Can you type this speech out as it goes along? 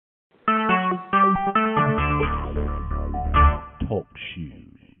Talk Show.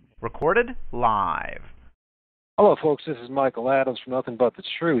 Recorded live. Hello, folks. This is Michael Adams from Nothing But the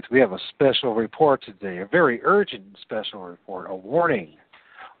Truth. We have a special report today, a very urgent special report, a warning.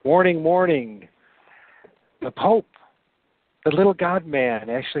 Warning, warning. The Pope, the little God-man,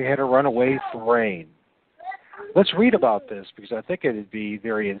 actually had to run away from rain. Let's read about this because I think it would be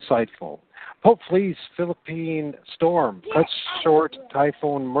very insightful. Pope flees Philippine storm, cuts short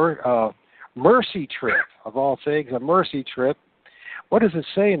typhoon mercy trip, of all things, a mercy trip. What does it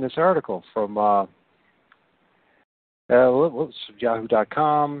say in this article from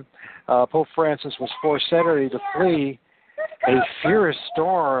Yahoo.com? Pope Francis was forced Saturday to flee a furious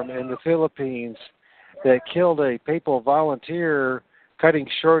storm in the Philippines that killed a papal volunteer, cutting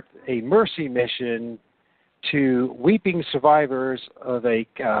short a mercy mission to weeping survivors of a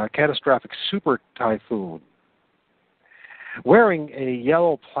catastrophic super typhoon. Wearing a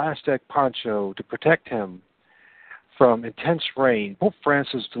yellow plastic poncho to protect him from intense rain, Pope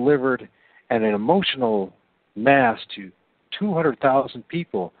Francis delivered an emotional mass to 200,000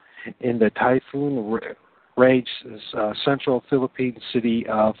 people in the typhoon-raged central Philippine city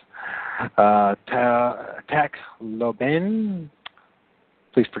of Tacloban.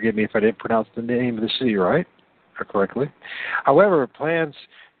 Please forgive me if I didn't pronounce the name of the city right or correctly. However, plans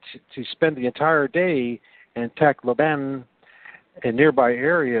to spend the entire day in Tacloban and nearby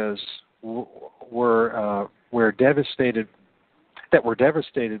areas were devastated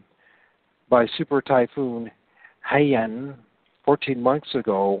by Super Typhoon Haiyan 14 months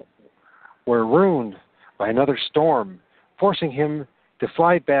ago, were ruined by another storm, forcing him to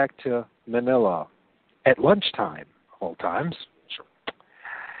fly back to Manila at lunchtime, of all times.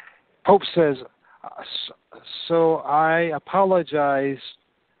 Pope says, so I apologize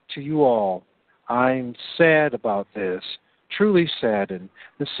to you all. I'm sad about this, truly saddened.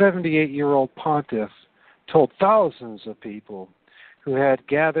 The 78-year-old pontiff told thousands of people who had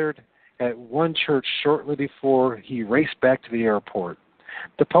gathered at one church shortly before he raced back to the airport.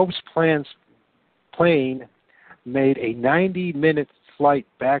 The Pope's plane made a 90-minute flight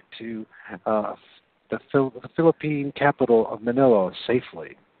back to the Philippine capital of Manila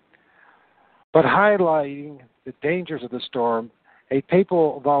safely. But highlighting the dangers of the storm, a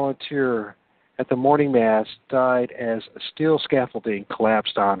papal volunteer at the morning mass died as steel scaffolding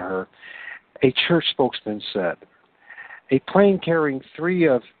collapsed on her, a church spokesman said. A plane carrying three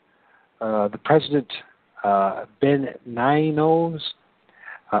of the President Aquino's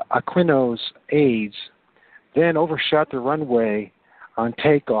aides then overshot the runway on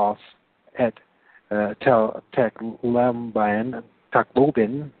takeoff at Tacloban,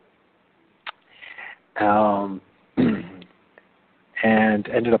 and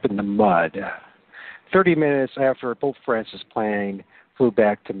ended up in the mud. 30 minutes after Pope Francis' plane flew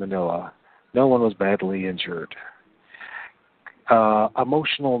back to Manila, no one was badly injured.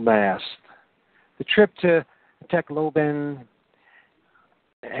 Emotional mass. The trip to Tacloban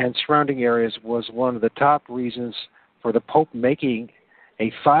and surrounding areas was one of the top reasons for the Pope making a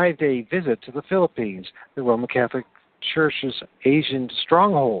 5-day visit to the Philippines, the Roman Catholic Church's Asian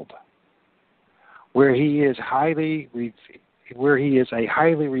stronghold, where he is a highly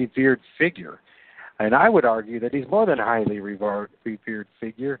revered figure. And I would argue that he's more than a highly revered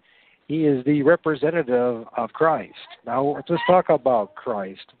figure. He is the representative of Christ. Now, let's talk about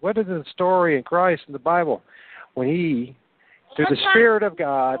Christ. What is the story in Christ in the Bible? When he, through the Spirit of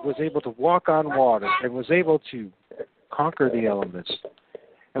God, was able to walk on water and was able to conquer the elements.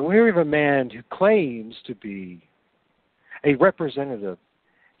 And we have a man who claims to be a representative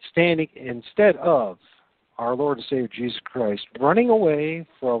standing instead of our Lord and Savior Jesus Christ, running away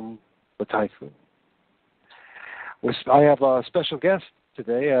from the typhoon. I have a special guest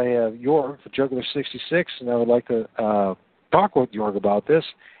today. I have Jorg, the Juggler 66, and I would like to talk with Jorg about this,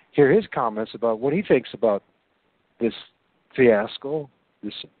 hear his comments about what he thinks about this fiasco,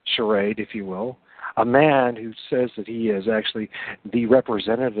 this charade, if you will. A man who says that he is actually the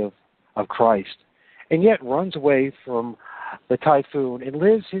representative of Christ, and yet runs away from the typhoon and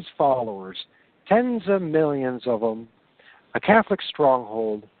lives his followers, tens of millions of them, a Catholic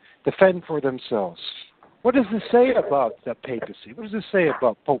stronghold, defend for themselves. What does this say about the papacy? What does this say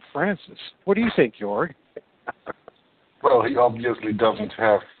about Pope Francis? What do you think, Jorg? Well, he obviously doesn't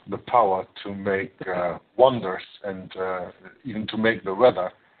have the power to make wonders and even to make the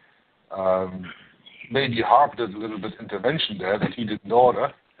weather. Maybe Harp did a little bit intervention there that he didn't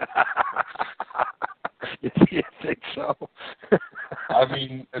order. You think so? I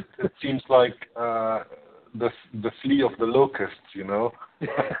mean, it seems like the flea of the locusts, you know.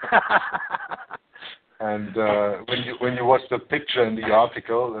 And when you watch the picture in the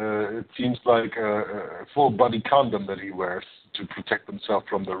article, it seems like a full-body condom that he wears to protect himself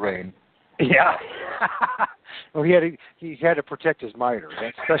from the rain. Yeah. Well, he had to protect his miter.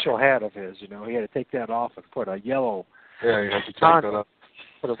 That special hat of his, he had to take that off and put a yellow. Yeah, he had to take that off.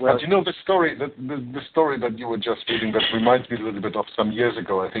 But the story that you were just reading, that reminds me a little bit of some years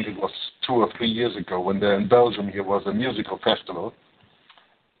ago. I think it was 2 or 3 years ago when there in Belgium here was a musical festival,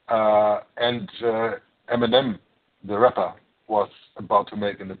 and Eminem, the rapper, was about to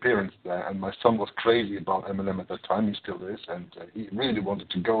make an appearance there, and my son was crazy about Eminem at that time. He still is, and he really wanted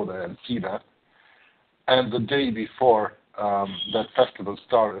to go there and see that. And the day before that festival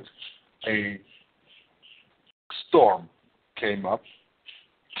started, a storm came up,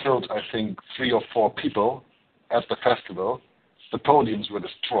 killed, I think, 3 or 4 people at the festival. The podiums were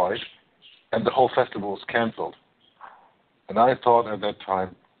destroyed, and the whole festival was cancelled. And I thought at that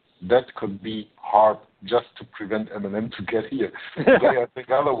time, that could be hard just to prevent Eminem to get here. Today I think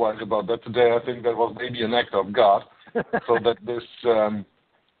otherwise about that. Today I think that was maybe an act of God, so that this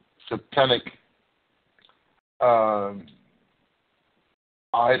satanic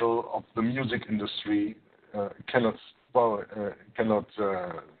idol of the music industry cannot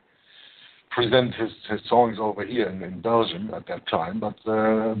present his songs over here in Belgium at that time. But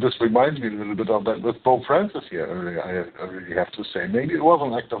this reminds me a little bit of that with Pope Francis here. I really have to say, maybe it was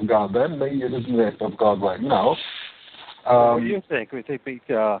an act of God then. Maybe it is an act of God right now. What do you think?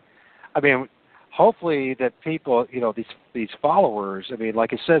 Hopefully that people, these followers.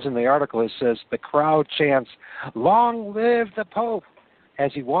 Like it says in the article, it says the crowd chants, "Long live the Pope,"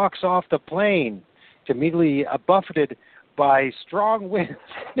 as he walks off the plane, immediately buffeted by strong winds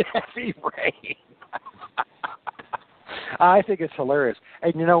and heavy rain. I think it's hilarious.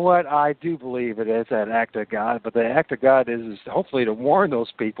 And you know what? I do believe it is an act of God, but the act of God is hopefully to warn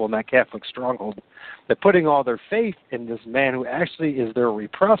those people in that Catholic stronghold that putting all their faith in this man who actually is their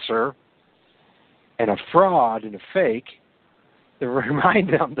repressor and a fraud and a fake, to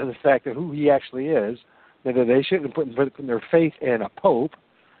remind them of the fact of who he actually is, that they shouldn't put their faith in a pope,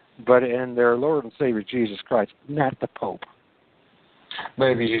 but in their Lord and Savior Jesus Christ, not the Pope.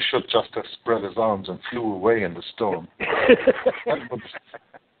 Maybe he should just have spread his arms and flew away in the storm.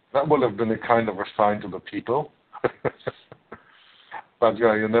 that would have been a kind of a sign to the people. But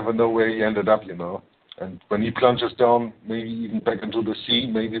yeah, you never know where he ended up, And when he plunges down, maybe even back into the sea,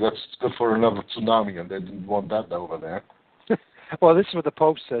 maybe that's good for another tsunami, and they didn't want that over there. Well, this is what the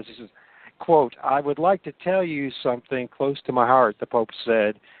Pope says. He says, quote, "I would like to tell you something close to my heart," the Pope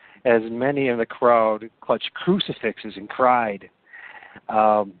said, as many in the crowd clutched crucifixes and cried.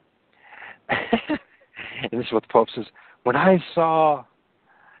 And this is what the Pope says, "When I saw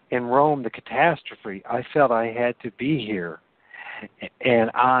in Rome the catastrophe, I felt I had to be here.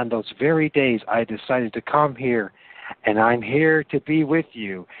 And on those very days, I decided to come here, and I'm here to be with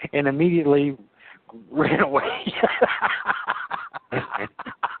you," and immediately ran away.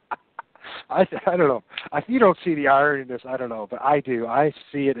 I don't know. If you don't see the irony in this, I don't know, but I do. I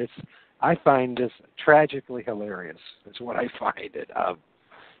see it. I find this tragically hilarious. That's what I find it.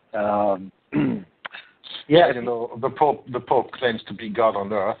 Yeah, the Pope claims to be God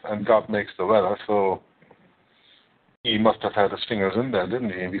on earth, and God makes the weather. So he must have had his fingers in there,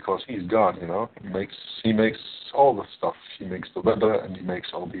 didn't he? Because he's God, He makes all the stuff. He makes the weather, and he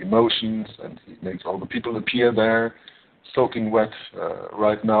makes all the emotions, and he makes all the people appear there, soaking wet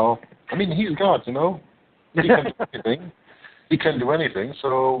right now. He's God, He can do anything. He can do anything.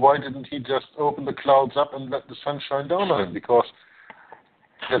 So why didn't he just open the clouds up and let the sun shine down on him? Because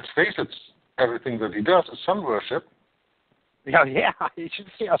let's face it, everything that he does is sun worship. Yeah, he should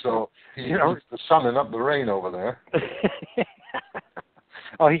see us. So he's the sun and not the rain over there.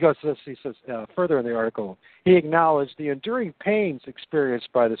 He says further in the article, he acknowledged the enduring pains experienced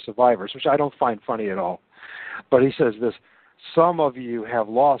by the survivors, which I don't find funny at all. But he says this: "Some of you have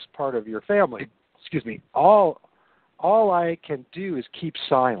lost part of your family. Excuse me. All I can do is keep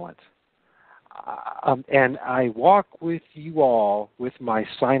silent. And I walk with you all with my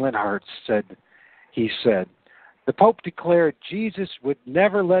silent heart," he said. The Pope declared Jesus would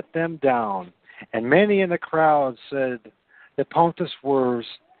never let them down, and many in the crowd said the Pontiff's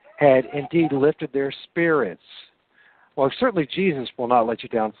words had indeed lifted their spirits. Well, certainly Jesus will not let you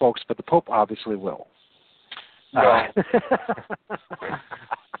down, folks, but the Pope obviously will.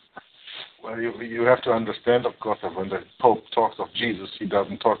 Well, you have to understand, of course, that when the Pope talks of Jesus, he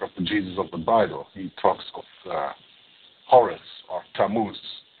doesn't talk of the Jesus of the Bible. He talks of Horus or Tammuz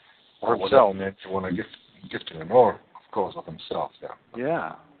or whatever name you want to give to him, or, of course, of himself. Yeah.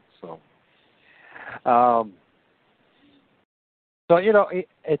 Yeah. So So,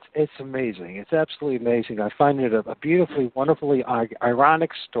 it's amazing. It's absolutely amazing. I find it a beautifully, wonderfully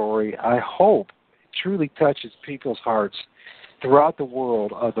ironic story. I hope it truly touches people's hearts throughout the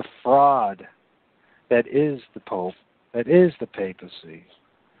world of the fraud that is the Pope, that is the papacy.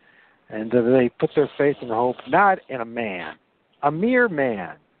 And they put their faith and hope not in a man, a mere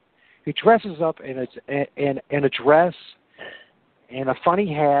man, who dresses up in a dress and a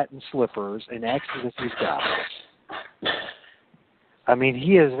funny hat and slippers and acts as if he's God. I mean,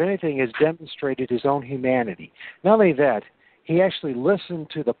 he, if anything, has demonstrated his own humanity. Not only that, he actually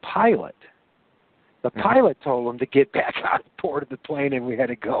listened to the pilot. The pilot told him to get back on board of the plane and we had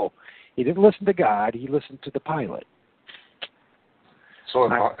to go. He didn't listen to God. He listened to the pilot. So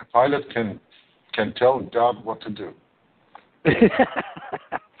a pilot can tell God what to do.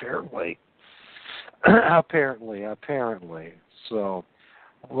 Apparently. So,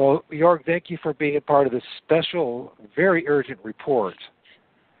 well, Jörg, thank you for being a part of this special, very urgent report.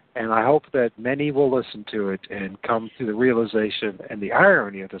 And I hope that many will listen to it and come to the realization and the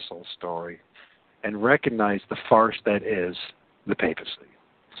irony of this whole story and recognize the farce that is the papacy.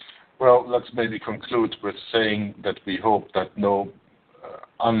 Well, let's maybe conclude with saying that we hope that no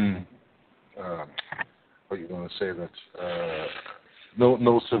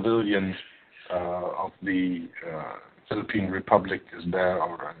civilian of the Philippine Republic is there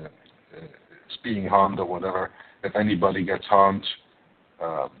or is being harmed or whatever. If anybody gets harmed,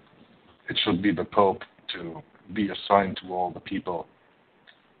 it should be the Pope to be assigned to all the people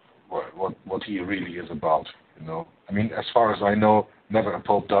what he really is about. I mean, as far as I know, never a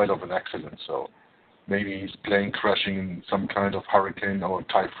Pope died of an accident, so maybe his plane crashing in some kind of hurricane or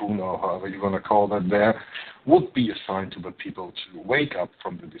typhoon or however you're going to call that there would be assigned to the people to wake up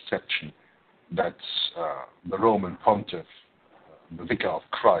from the deception that the Roman pontiff, the vicar of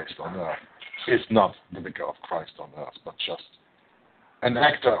Christ on earth, is not the vicar of Christ on earth, but just an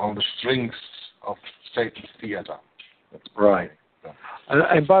actor on the strings of Satan's theater. That's right.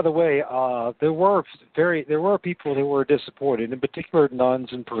 And by the way, there were people who were disappointed, in particular nuns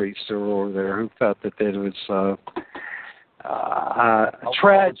and priests who were over there who felt that it was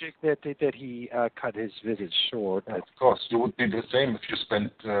tragic that he cut his visit short. Of course, you would be the same if you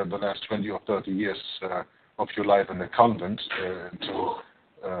spent the last 20 or 30 years of your life in a convent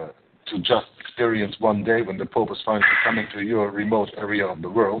to just experience one day when the Pope is finally coming to your remote area of the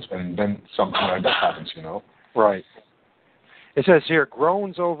world, and then something like that happens, Right. It says here,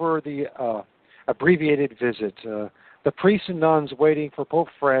 groans over the abbreviated visit. The priests and nuns waiting for Pope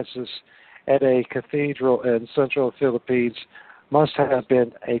Francis at a cathedral in central Philippines must have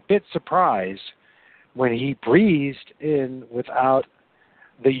been a bit surprised when he breezed in without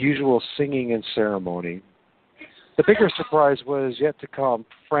the usual singing and ceremony. The bigger surprise was yet to come.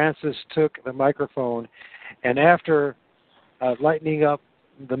 Francis took the microphone and after lightening up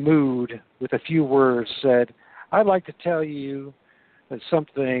the mood with a few words said, "I'd like to tell you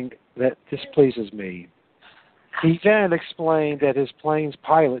something that displeases me." He then explained that his plane's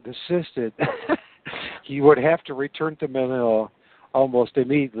pilot insisted he would have to return to Manila almost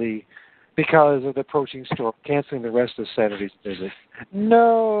immediately because of the approaching storm, canceling the rest of Saturday's visit.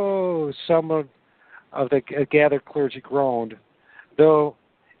 No, some of the gathered clergy groaned, though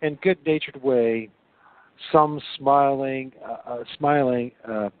in good-natured way, some smiling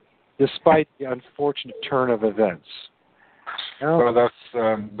despite the unfortunate turn of events. Well,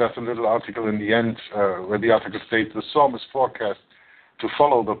 that's a little article in the end where the article states the storm is forecast to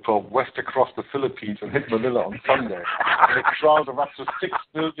follow the Pope west across the Philippines and hit Manila on Sunday. And a crowd of up to 6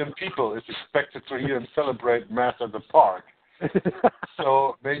 million people is expected to hear him celebrate Mass at the park.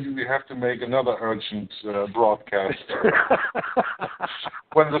 So maybe we have to make another urgent broadcast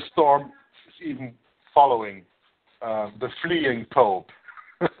when the storm is even following the fleeing Pope.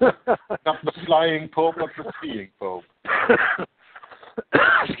 Not the flying Pope, but the fleeing Pope.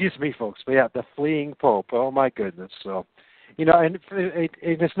 Excuse me, folks, but yeah, the fleeing Pope. Oh my goodness! So, and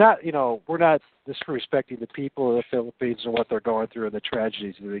it's not, we're not disrespecting the people of the Philippines and what they're going through and the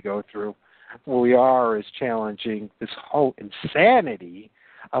tragedies that they go through. What we are is challenging this whole insanity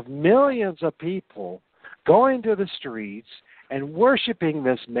of millions of people going to the streets and worshiping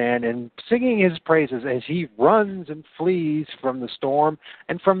this man and singing his praises as he runs and flees from the storm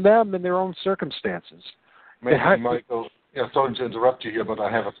and from them and their own circumstances. Maybe, Michael, sorry to interrupt you here, but I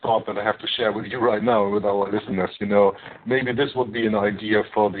have a thought that I have to share with you right now with our listeners. Maybe this would be an idea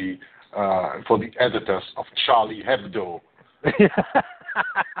for the editors of Charlie Hebdo.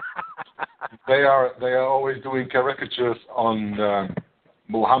 They are always doing caricatures on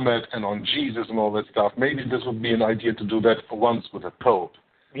Muhammad and on Jesus and all that stuff. Maybe this would be an idea to do that for once with a Pope.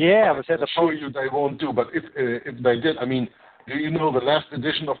 Yeah, I'm sure you they won't do, but if they did, I mean, Do you know the last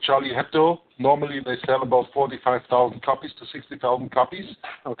edition of Charlie Hebdo? Normally they sell about 45,000 copies to 60,000 copies.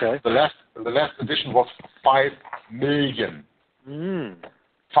 Okay. The last edition was 5 million.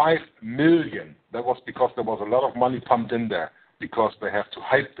 5 million. That was because there was a lot of money pumped in there because they have to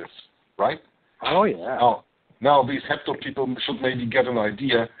hype this, right? Oh yeah. Now these Hebdo people should maybe get an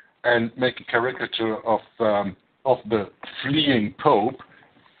idea and make a caricature of the fleeing Pope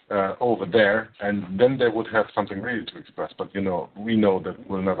over there, and then they would have something really to express. But we know that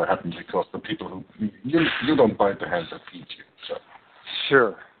will never happen because the people who you don't bite the hand that feeds you. So.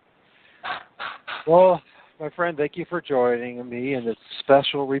 Sure. Well, my friend, thank you for joining me in this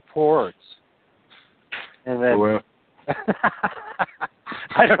special reports. And then Well,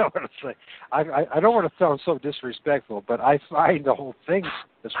 I don't know what to say. I don't want to sound so disrespectful, but I find the whole thing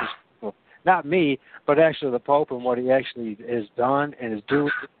disrespectful. Not me, but actually the Pope and what he actually has done and is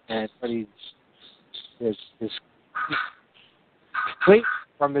doing, and what he is complete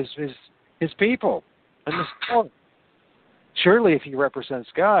from his people and the story. Surely, if he represents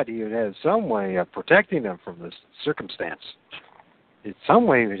God, he would have some way of protecting them from this circumstance. In some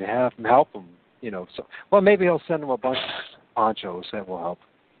way, to have him help them. So, well, maybe he'll send them a bunch of ponchos that will help.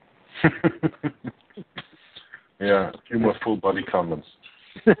 Yeah, a few more full body comments.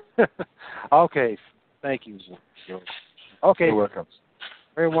 Okay, thank you. Okay, You're welcome.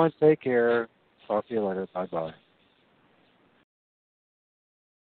 everyone, take care. Talk to you later. Bye-bye.